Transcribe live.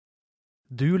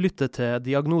Du lytter til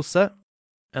Diagnose,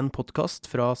 en podcast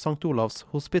fra St. Olavs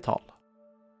hospital.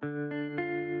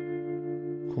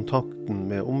 Kontakten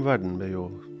med omverdenen ble jo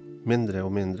mindre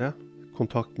og mindre.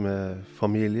 Kontakt med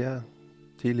familie,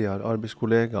 tidligere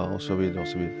arbeidskollegaer osv.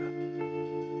 osv.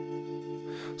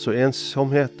 Så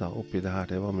ensomheten oppi det her,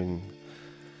 det var min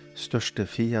største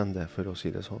fiende, for å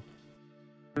si det sånn.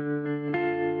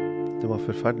 Det var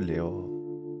forferdelig å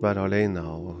være alene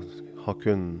og ha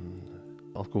kun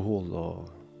alkohol og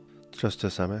trøste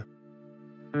seg med.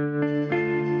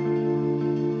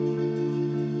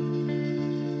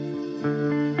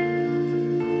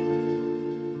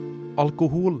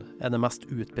 Alkohol er det mest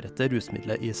utbredte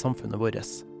rusmiddelet i samfunnet vårt.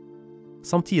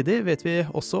 Samtidig vet vi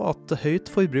også at høyt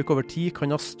forbruk over tid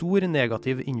kan ha stor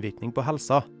negativ innvirkning på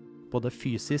helsa, både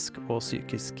fysisk og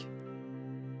psykisk.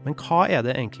 Men hva er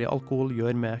det egentlig alkohol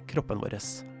gjør med kroppen vår?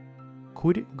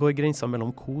 Hvor går grensen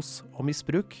mellom kos og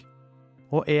misbruk?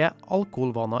 Og er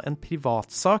alkoholvaner en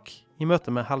privatsak i møte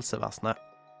med helsevesenet?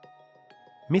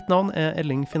 Mitt navn er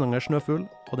Elling Finanger Snøfugl,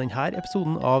 og denne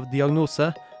episoden av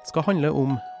Diagnose skal handle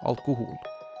om alkohol.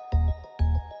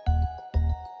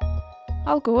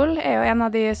 Alkohol er jo en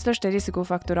av de største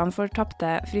risikofaktorene for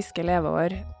tapte, friske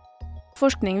leveår.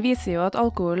 Forskning viser jo at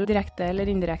alkohol direkte eller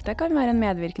indirekte kan være en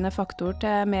medvirkende faktor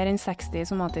til mer enn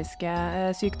 60 somatiske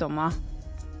sykdommer.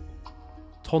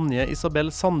 Tonje Isabel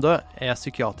Sandø er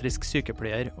psykiatrisk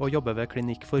sykepleier og jobber ved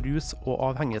klinikk for rus og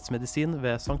avhengighetsmedisin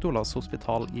ved St. Olavs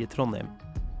hospital i Trondheim.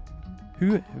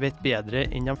 Hun vet bedre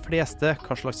enn de fleste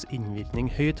hva slags innvirkning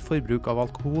høyt forbruk av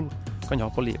alkohol kan ha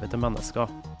på livet til mennesker,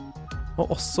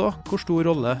 og også hvor stor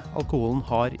rolle alkoholen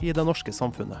har i det norske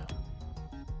samfunnet.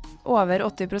 Over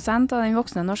 80% av den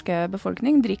voksne norske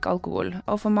befolkning drikker alkohol,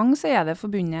 og for mange så er det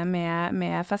forbundet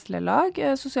med festlige lag,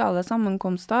 sosiale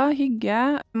sammenkomster, hygge.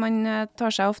 Man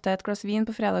tar seg ofte et glass vin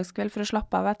på fredagskveld for å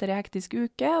slappe av etter en hektisk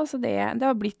uke, altså det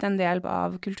har blitt en del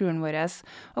av kulturen vår.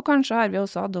 Og kanskje har vi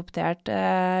også adoptert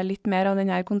litt mer av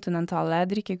denne kontinentale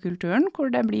drikkekulturen, hvor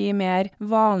det blir mer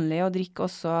vanlig å drikke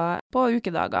også på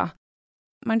ukedager.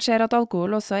 Man ser at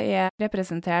alkohol også er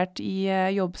representert i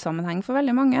jobbsammenheng for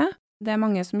veldig mange. Det er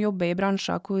mange som jobber i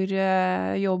bransjer hvor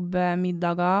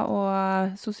jobbmiddager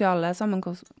og sosiale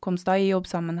sammenkomster i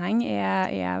jobbsammenheng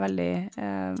er veldig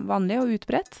vanlig og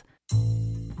utbredt.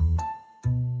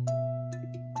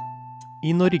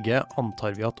 I Norge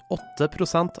antar vi at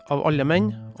 8% av alle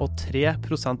menn og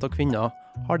 3% av kvinner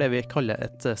har det vi kaller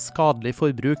et skadelig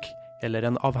forbruk eller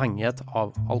en avhengighet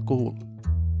av alkohol.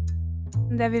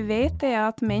 Det vi vet er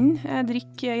at menn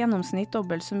drikker i gjennomsnitt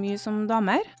dobbelt så mye som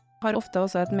damer. Har ofte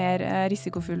også et mer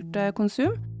risikofullt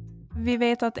konsum. Vi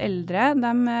vet at eldre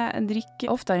de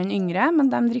drikker oftere enn yngre, men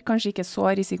de drikker kanskje ikke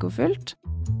så risikofullt.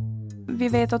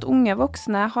 Vi vet at unge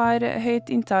voksne har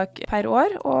høyt inntak per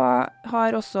år, og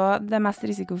har også det mest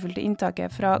risikofylte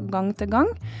inntaket fra gang til gang.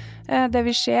 Det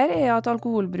vi ser er at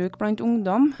alkoholbruk blant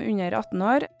ungdom under 18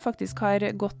 år faktisk har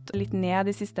gått litt ned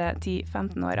de siste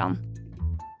 10-15 årene.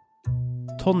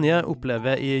 Tonje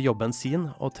opplever i jobben sin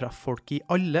å treffe folk i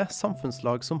alle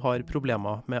samfunnslag som har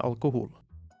problemer med alkohol.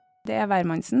 Det er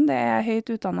hvermannsen, det er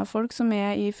høyt utdannede folk som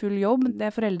er i full jobb,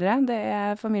 det er foreldre, det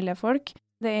er familiefolk,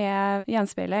 det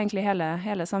gjenspeiler egentlig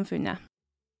hele samfunnet.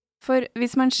 For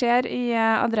hvis man ser i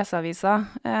adresseaviser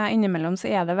innimellom,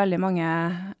 så er det veldig mange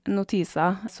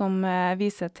notiser som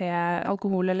viser til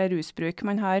alkohol- eller rusbruk.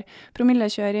 Man har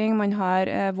promillekjøring, man har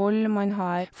vold, man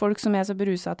har folk som er så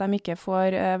beruset at de ikke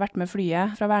får vært med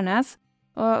flyet fra Værnes.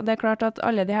 Og det er klart at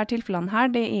alle de her tilfellene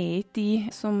her, det er ikke de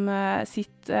som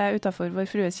sitter utenfor Vår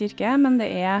Frues kirke, men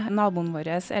det er naboen vår,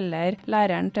 eller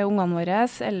læreren til ungene våre,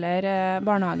 eller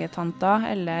barnehagetanta,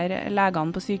 eller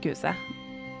legene på sykehuset.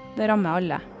 Det rammer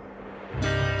alle.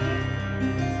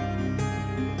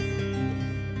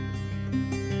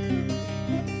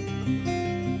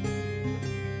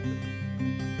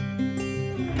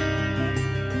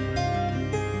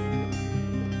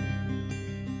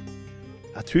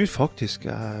 Jeg tror faktisk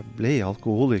jeg ble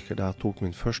alkoholiker da jeg tok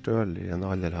min første øl i en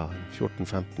alder av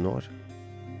 14-15 år.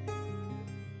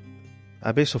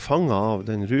 Jeg ble så fanget av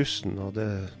den rusen og det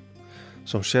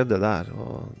som skjedde der,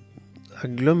 og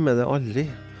jeg glemmer det aldri.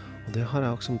 Og det har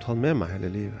jeg også tatt med meg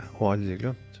hele livet, og aldri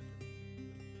glemt.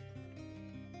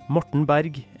 Morten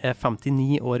Berg er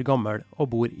 59 år gammel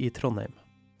og bor i Trondheim.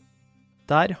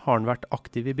 Der har han vært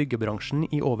aktiv i byggebransjen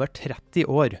i over 30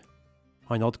 år.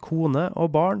 Han hadde kone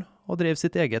og barn, og drev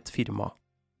sitt eget firma.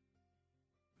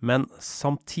 Men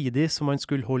samtidig som han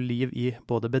skulle holde liv i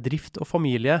både bedrift og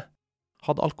familie,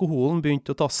 hadde alkoholen begynt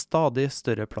å ta stadig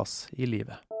større plass i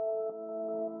livet.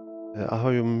 Jeg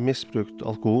har jo misbrukt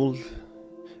alkohol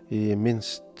i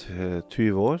minst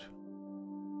 20 år.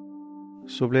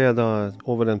 Så ble jeg da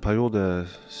over en periode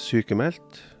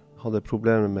sykemeldt. Hadde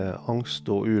problemer med angst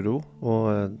og uro.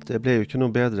 Og det ble jo ikke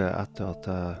noe bedre etter at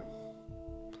jeg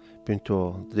begynte å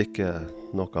drikke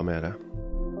noe mer.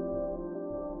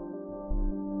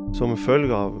 Som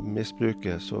følge av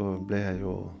misbruket så ble jeg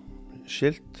jo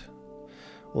skilt.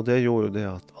 Og det gjorde jo det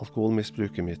at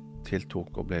alkoholmisbruket mitt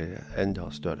tiltok og ble enda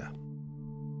større.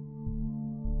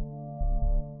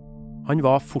 Han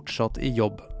var fortsatt i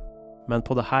jobb, men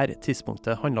på dette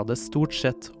tidspunktet handlet det stort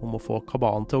sett om å få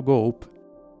kabalen til å gå opp,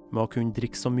 med å kunne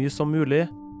drikke så mye som mulig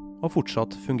og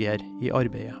fortsatt fungere i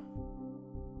arbeidet.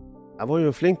 Jeg var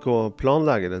jo flink å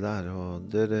planlegge det der, og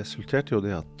det resulterte jo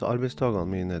det at arbeidsdagene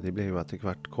mine de ble jo etter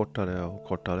hvert kortere og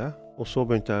kortere. Og så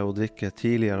begynte jeg å drikke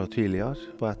tidligere og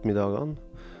tidligere på ettermiddagene,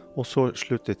 og så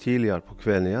slutte tidligere på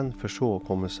kvelden igjen, for så å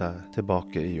komme seg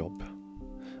tilbake i jobb.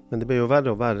 Men det ble jo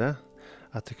verre og verre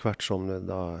etter hvert som det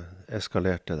da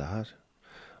eskalerte det her.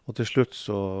 Og til slutt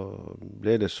så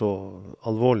ble det så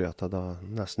alvorlig at jeg da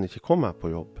nesten ikke kom meg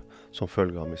på jobb som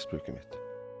følge av misbruket mitt.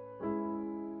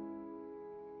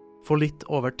 For litt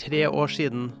over 3 år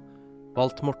siden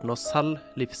valgte Morten å selge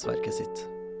livsverket sitt.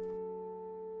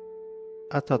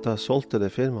 Etter at jeg solgte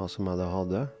det firmaet som jeg da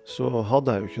hadde, så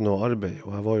hadde jeg jo ikke noe arbeid,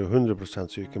 og jeg var jo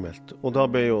 100% sykemeldt. Og da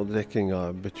ble jo drikkinga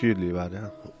betydelig verre.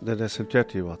 Det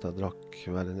resulterte jo at jeg drakk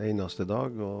hver en eneste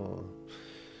dag, og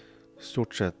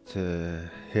stort sett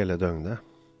hele døgnet.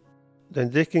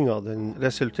 Den drikkinga, den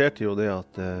resulterte jo det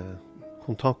at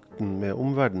kontakten med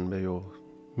omverdenen ble jo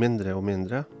mindre og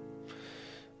mindre.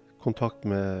 Kontakt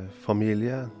med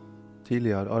familie,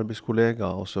 tidligere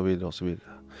arbeidskollegaer osv. osv.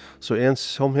 Så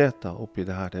ensomheten oppi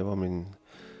det her, det var min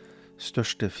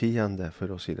største fiende,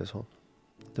 for å si det sånn.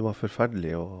 Det var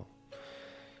forferdelig å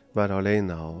være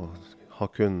alene og ha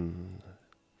kun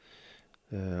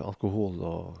alkohol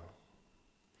å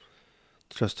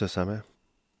trøste seg med.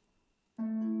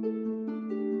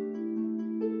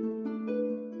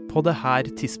 På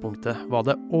dette tidspunktet var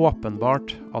det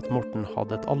åpenbart at Morten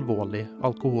hadde et alvorlig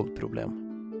alkoholproblem.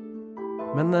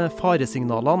 Men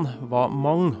faresignalene var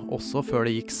mange også før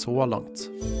det gikk så langt.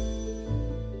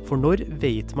 For når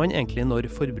vet man egentlig når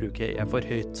forbruket er for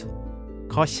høyt?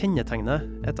 Hva kjennetegner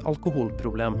et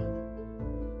alkoholproblem?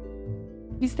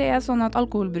 Hvis det er sånn at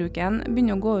alkoholbruken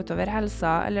begynner å gå utover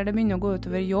helsa, eller det begynner å gå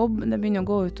utover jobb, det begynner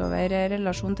å gå utover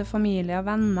relasjon til familie og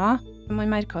venner,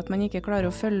 man merker at man ikke klarer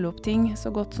å følge opp ting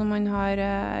så godt som man har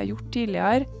gjort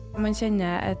tidligere, man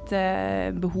kjenner et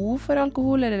behov for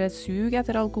alkohol, eller et sug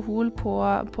etter alkohol på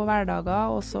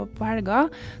hverdager, også på helger,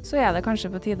 så er det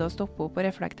kanskje på tide å stoppe opp og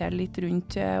reflektere litt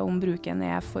rundt om bruken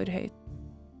er for høyt.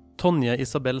 Tonje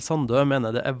Isabel Sandø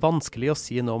mener det er vanskelig å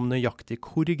si noe om nøyaktig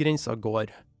hvor grensa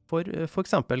går, for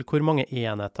eksempel hvor mange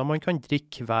enheter man kan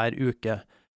drikke hver uke,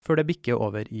 før det bikker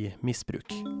over i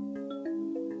misbruk.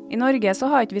 I Norge så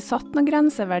har ikke vi satt noen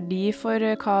grenseverdi for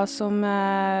hva som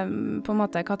på en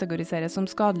måte kategoriseres som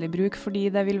skadelig bruk, fordi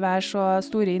det vil være så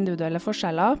store individuelle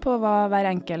forskjeller på hva hver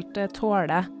enkelt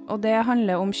tåler. Og det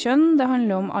handler om kjønn, det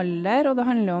handler om alder, og det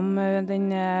handler om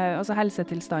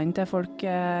helsetilstanden til folk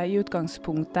i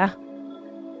utgangspunktet.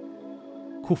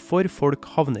 Hvorfor folk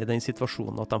havner i den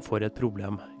situasjonen at de får et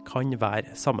problem, kan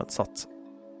være sammensatt.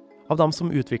 Av dem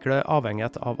som utvikler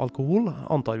avhengighet av alkohol,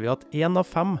 antar vi at 1 av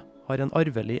 5 har en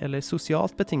arvelig eller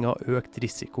sosialt betinget økt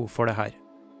risiko for det her.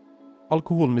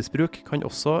 Alkoholmisbruk kan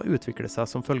også utvikle seg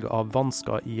som følge av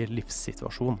vansker i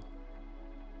livssituasjonen.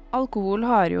 Alkohol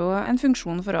har jo en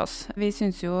funksjon for oss. Vi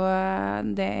synes jo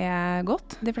det er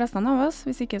godt, de fleste av oss.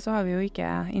 Hvis ikke så har vi jo ikke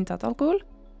inntatt alkohol.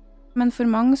 Men for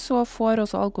mange så får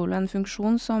også alkohol en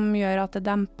funksjon som gjør at det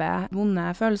demper vonde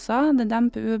følelser, det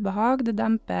demper ubehag, det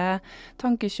demper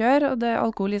tankekjør, og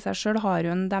alkohol i seg selv har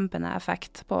jo en dempende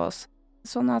effekt på oss.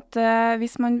 Sånn at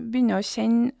hvis man begynner å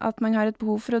kjenne at man har et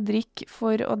behov for å drikke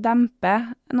for å dempe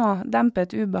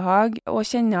et ubehag, og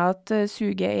kjenne at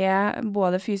suget er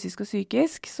både fysisk og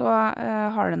psykisk, så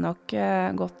har det nok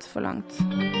gått for langt.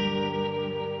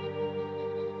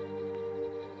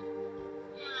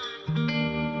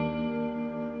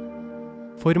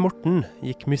 For Morten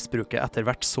gikk misbruket etter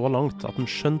hvert så langt at han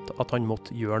skjønte at han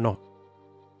måtte gjøre noe.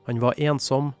 Han var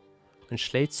ensom, han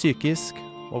sleit psykisk,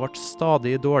 og ble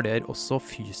stadig dårligere også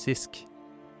fysisk.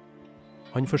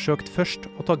 Han forsøkte først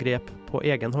å ta grep på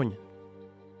egen hånd.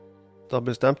 Da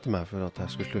bestemte jeg meg for at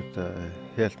jeg skulle slutte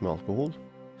helt med alkohol.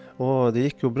 Og det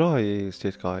gikk jo bra i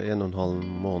ca. 1,5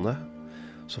 måned.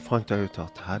 Så fant jeg ut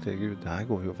at herregud, det her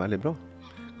går jo veldig bra.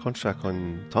 Kanskje jeg kan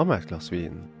ta meg et glass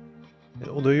vin.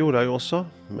 Og det gjorde jeg jo også,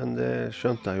 men det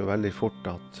skjønte jeg jo veldig fort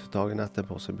at dagen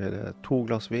etterpå så ble det 2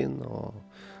 glass vin, og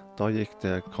da gikk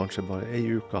det kanskje bare 1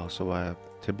 uke, så var jeg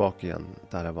tilbake igjen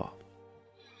der jeg var.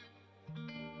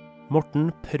 Morten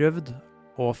prøvde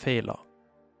og feilet.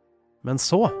 Men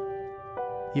så,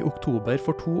 i oktober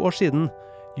for 2 år siden,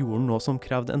 gjorde han noe som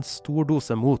krevde en stor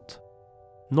dose mot.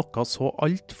 Noe så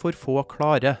alt for få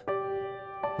klare,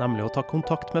 nemlig å ta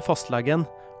kontakt med fastlegen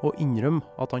og innrømme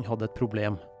at han hadde et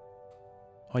problem.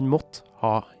 Han måtte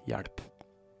ha hjelp.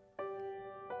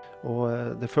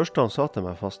 Og det første han sa til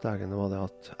meg, fastlegen, var det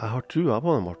at jeg har trua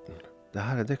på det, Morten.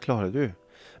 Det klarer du,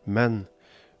 men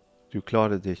du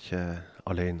klarer det ikke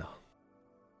alene.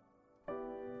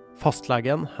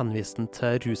 Fastlegen henviste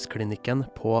til rusklinikken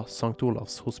på St.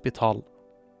 Olavs hospital.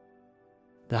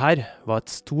 Dette var et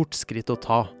stort skritt å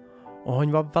ta, og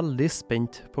han var veldig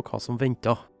spent på hva som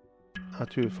ventet.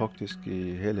 Jeg tror faktisk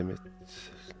i hele mitt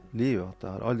liv at jeg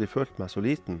har aldri følt meg så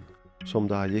liten som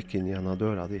da jeg gikk inn gjennom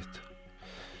døra dit.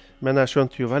 Men jeg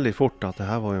skjønte jo veldig fort at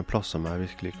dette var en plass som jeg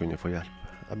virkelig kunne få hjelp.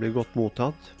 Jeg ble godt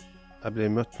mottatt, jeg ble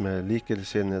møtt med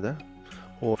likesinnede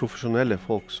og profesjonelle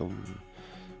folk som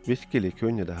virkelig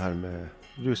kunne det her med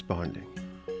rusbehandling.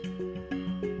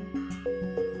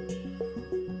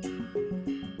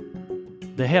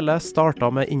 Det hele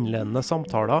startet med innledende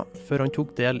samtaler før han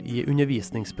tok del i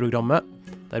undervisningsprogrammet,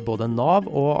 der både NAV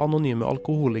og anonyme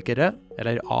alkoholikere,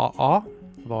 eller AA,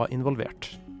 var involvert.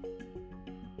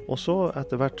 Og så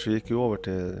etter hvert så gikk vi over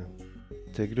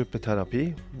til gruppeterapi,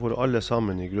 hvor alle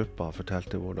sammen i gruppa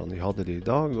fortalte hvordan de hadde det i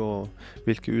dag, og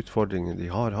hvilke utfordringer de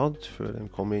har hatt før de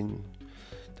kom inn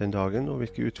den dagen, og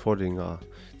hvilke utfordringer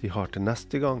de har til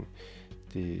neste gang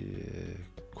de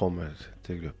kommer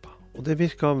til gruppa. Og det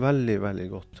virket veldig, veldig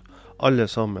godt. Alle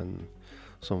sammen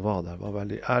som var der var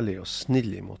veldig ærlige og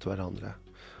snille mot hverandre,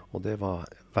 og det var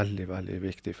veldig, veldig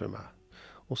viktig for meg.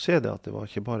 Å se det at det var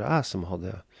ikke bare jeg som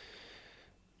hadde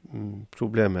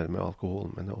problemer med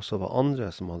alkohol, men det også var andre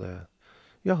som hadde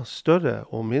større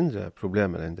og mindre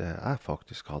problemer enn det jeg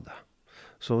faktisk hadde.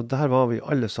 Så der var vi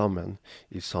alle sammen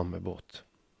i samme båt.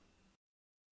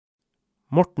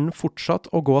 Morten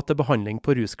fortsatte å gå til behandling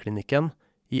på rusklinikken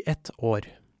i 1 år.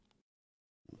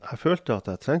 Jeg følte at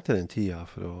jeg trengte den tida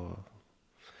for å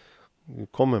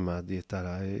komme meg dit der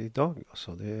jeg er i dag.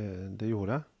 Altså, det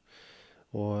gjorde jeg.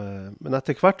 Men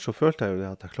etter hvert så følte jeg jo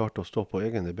det at jeg klarte å stå på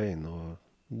egne bein og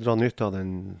dra nytte av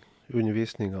den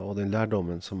undervisningen og den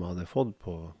lærdommen som jeg hadde fått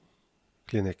på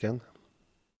klinikken.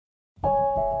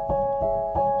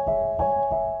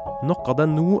 Noe det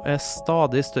nå er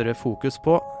stadig større fokus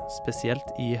på,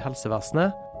 spesielt i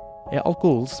helsevesenet, er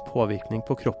alkoholens påvirkning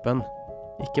på kroppen.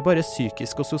 Ikke bare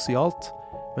psykisk og sosialt,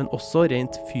 men også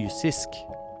rent fysisk.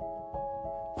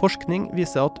 Forskning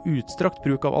viser at utstrakt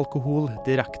bruk av alkohol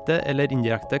direkte eller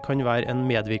indirekte kan være en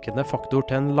medvirkende faktor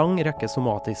til en lang rekke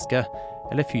somatiske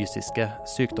eller fysiske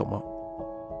sykdommer.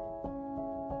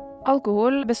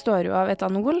 Alkohol består jo av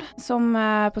etanol, som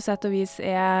på sett og vis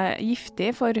er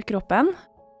giftig for kroppen.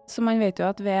 Så man vet jo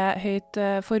at ved høyt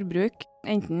forbruk,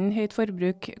 enten høyt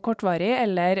forbruk kortvarig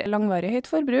eller langvarig høyt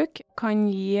forbruk, kan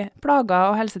gi plager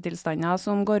og helsetilstander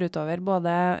som går utover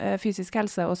både fysisk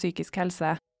helse og psykisk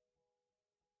helse.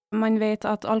 Man vet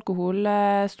at alkohol,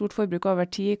 stort forbruk over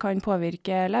tid, kan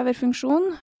påvirke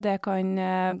leverfunksjon. Det kan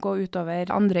gå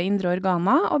utover andre indre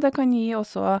organer, og det kan gi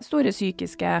også store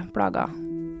psykiske plager.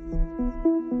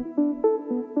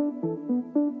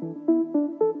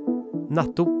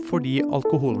 Nettopp fordi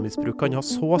alkoholmisbruk kan ha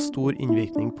så stor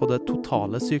innvirkning på det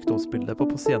totale sykdomsbildet på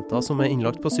pasienter som er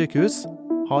innlagt på sykehus,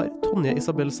 har Tonje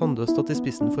Isabel Sandø stått i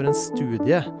spissen for en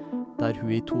studie der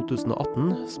hun i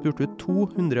 2018 spurte ut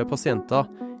 200 pasienter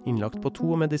innlagt på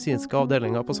 2 medisinske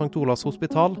avdelinger på St. Olavs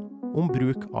hospital om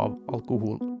bruk av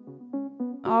alkohol.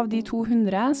 Av de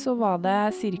 200 så var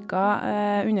det ca.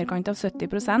 Underkant av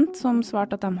 70% som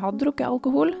svarte at de hadde drukket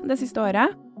alkohol det siste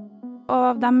året. Og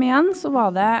av dem igjen så var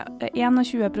det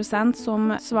 21% som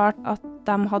svarte at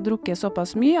de hadde drukket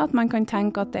såpass mye at man kan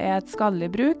tenke at det er et skadelig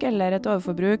bruk, eller et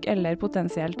overforbruk, eller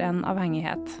potensielt en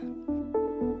avhengighet.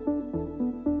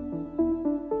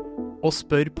 Å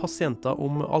spørre pasienter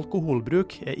om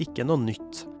alkoholbruk er ikke noe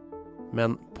nytt.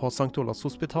 Men på St. Olavs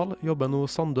hospital jobber nå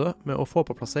Sandø med å få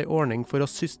på plass en ordning for å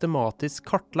systematisk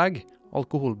kartlegge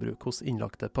alkoholbruk hos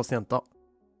innlagte pasienter.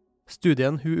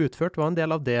 Studien hun utførte var en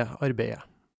del av det arbeidet.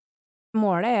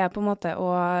 Målet er på en måte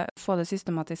å få det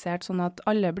systematisert sånn at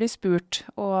alle blir spurt,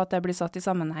 og at det blir satt i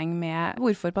sammenheng med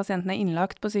hvorfor pasienten er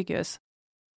innlagt på sykehus.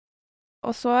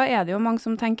 Og så er det jo mange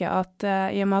som tenker at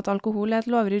i og med at alkohol er et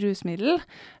lovlig rusmiddel,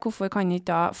 hvorfor kan ikke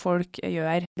da folk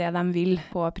gjøre det de vil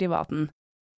på privaten?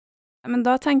 Men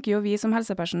da tenker jo vi som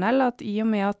helsepersonell at i og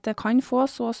med at det kan få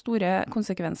så store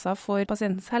konsekvenser for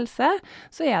pasientens helse,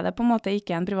 så er det på en måte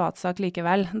ikke en privatsak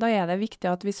likevel. Da er det viktig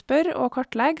at vi spør og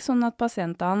kartlegger, sånn at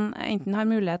pasientene enten har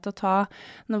mulighet til å ta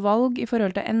noe valg i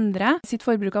forhold til å endre sitt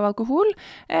forbruk av alkohol,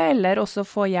 eller også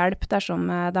få hjelp dersom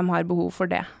de har behov for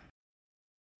det.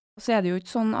 Så er det jo ikke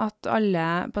sånn at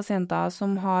alle pasienter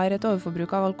som har et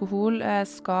overforbruk av alkohol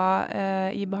skal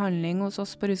i behandling hos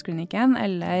oss på rusklinikken,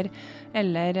 eller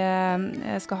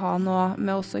skal ha noe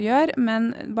med oss å gjøre,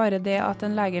 men bare det at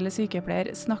en lege eller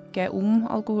sykepleier snakker om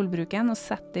alkoholbruken og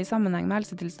setter det i sammenheng med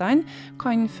helsetilstand,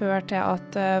 kan føre til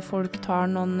at folk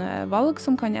tar noen valg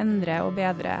som kan endre og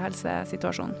bedre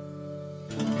helsesituasjonen.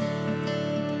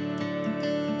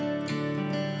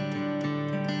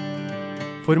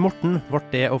 For Morten ble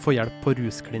det å få hjelp på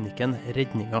rusklinikken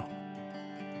redninga.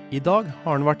 I dag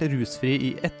har han vært rusfri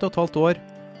i 1,5 år,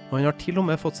 og han har til og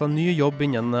med fått seg ny jobb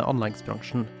innen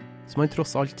anleggsbransjen, som han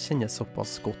tross alt kjenner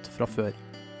såpass godt fra før.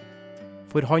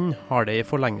 For han har det i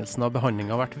forlengelsen av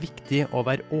behandlinga vært viktig å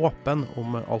være åpen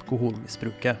om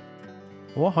alkoholmisbruket.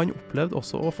 Og han opplevde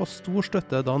også å få stor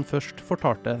støtte da han først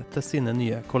fortalte til sine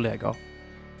nye kollegaer.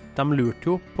 De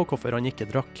lurte jo på hvorfor han ikke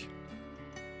drakk.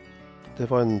 Det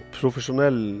var en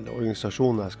profesjonell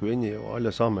organisasjon jeg skulle inn i, og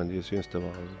alle sammen de syntes det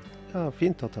var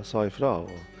fint at jeg sa ifra.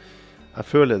 Og jeg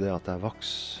føler det at jeg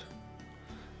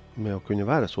vokser med å kunne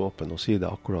være så åpen og si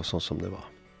det akkurat sånn som det var.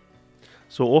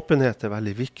 Så åpenhet er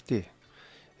veldig viktig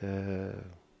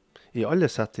i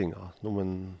alle settinger når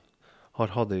man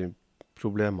har hatt de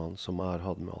problemene som jeg har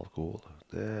hatt med alkohol.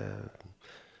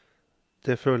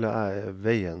 Det føler jeg er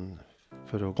veien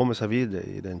for å komme seg videre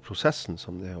i den prosessen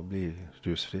som det er å bli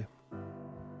rusfri.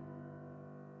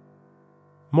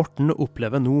 Morten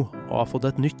opplever nå å ha fått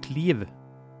et nytt liv.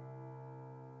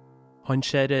 Han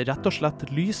ser rett og slett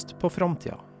lyst på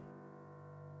framtida.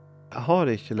 Jeg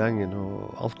har ikke lenger noe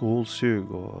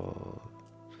alkoholsug, og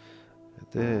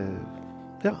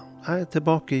jeg er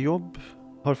tilbake i jobb.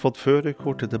 Har fått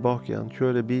førerkortet tilbake igjen,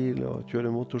 kjører bil og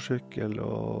kjører motorsykkel,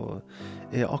 og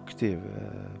er aktiv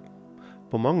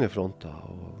på mange fronter.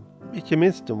 Og ikke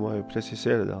minst må jeg jo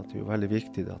presisere det at det er veldig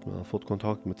viktig at man har fått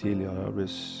kontakt med tidligere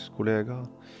arbeidskollegaer,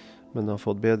 men har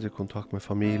fått bedre kontakt med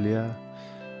familie,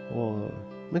 og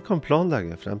man kan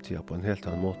planlegge fremtiden på en helt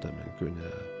annen måte enn man kunne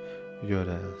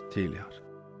gjøre tidligere.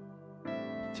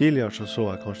 Tidligere så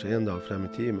jeg kanskje en dag frem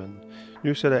i tid, men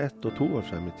nå ser jeg 1 og 2 år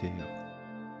frem i tid.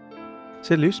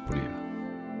 Ser lyst på livet.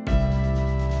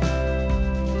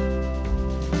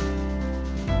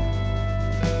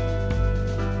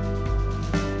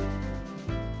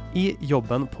 I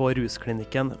jobben på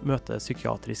rusklinikken møter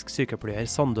psykiatrisk sykepleier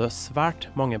Sandø svært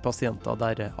mange pasienter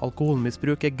der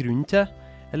alkoholmisbruk er grunnen til,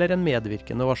 eller en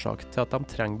medvirkende årsak til at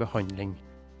de trenger behandling.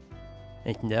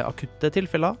 Enten det er akutte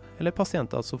tilfeller, eller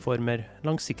pasienter som får mer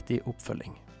langsiktig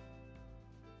oppfølging.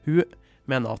 Hun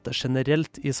mener at det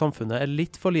generelt i samfunnet er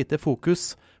litt for lite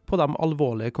fokus på de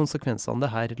alvorlige konsekvensene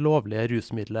dette lovlige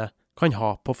rusmiddelet kan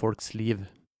ha på folks liv.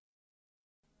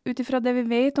 Utifra det vi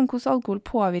vet om hvordan alkohol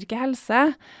påvirker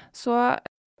helse, så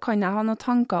kan jeg ha noen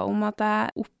tanker om at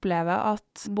jeg opplever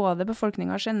at både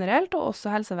befolkningen generelt og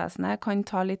også helsevesenet kan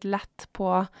ta litt lett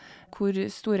på hvor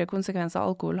store konsekvenser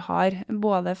alkohol har,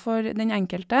 både for den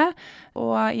enkelte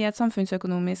og i et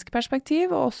samfunnsøkonomisk perspektiv,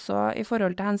 og også i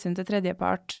forhold til hensyn til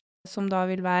tredjepart, som da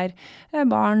vil være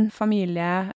barn,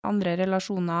 familie, andre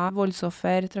relasjoner,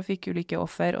 voldsoffer,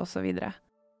 trafikkulykkeoffer osv.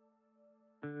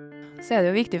 Så er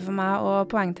det jo viktig for meg å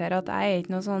poengtere at jeg er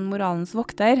ikke noen sånn moralens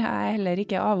vokter, jeg er heller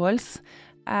ikke avholds.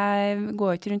 Jeg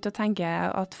går ikke rundt og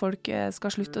tenker at folk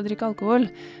skal slutte å drikke alkohol,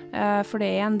 for det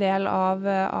er en del av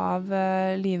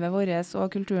livet vårt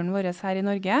og kulturen vår her i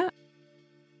Norge.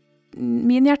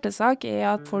 Min hjertesak er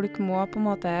at folk må på en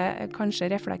måte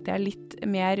kanskje reflektere litt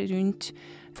mer rundt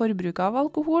forbruk av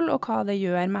alkohol og hva det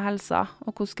gjør med helsa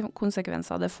og hvilke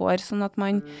konsekvenser det får, sånn at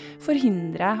man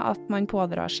forhindrer at man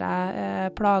pådrar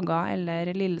seg plager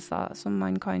eller lidelser som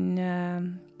man kan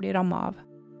bli rammet av.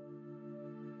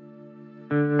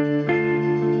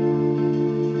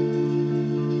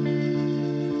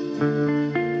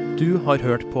 Du har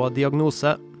hørt på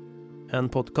Diagnose, en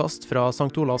podcast fra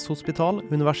St. Olavs Hospital,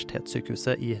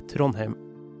 Universitetssykehuset i Trondheim.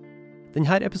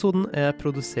 Denne episoden er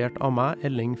produsert av meg,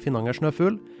 Elling Finanger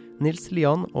Snøfugl, Nils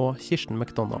Lian og Kirsten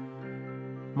McDonough.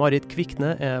 Marit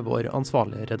Kvikne er vår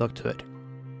ansvarlige redaktør.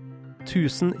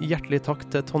 Tusen hjertelig takk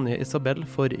til Tonje Isabel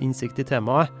for innsikt i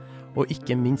temaet, og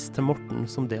ikke minst til Morten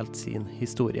som delte sin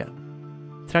historie.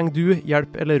 Trenger du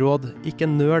hjelp eller råd, ikke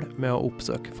nøl med å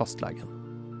oppsøke fastlegen.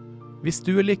 Hvis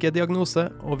du liker Diagnose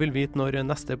og vil vite når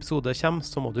neste episode kommer,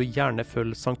 så må du gjerne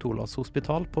følge St. Olavs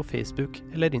Hospital på Facebook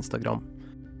eller Instagram.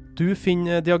 Du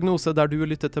finner Diagnose der du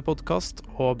lytter til podcast,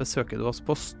 og besøker du oss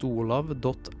på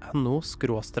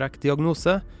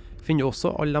stolav.no/diagnose, finner du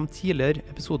også alle de tidligere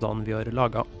episodene vi har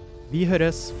laget. Vi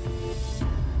høres!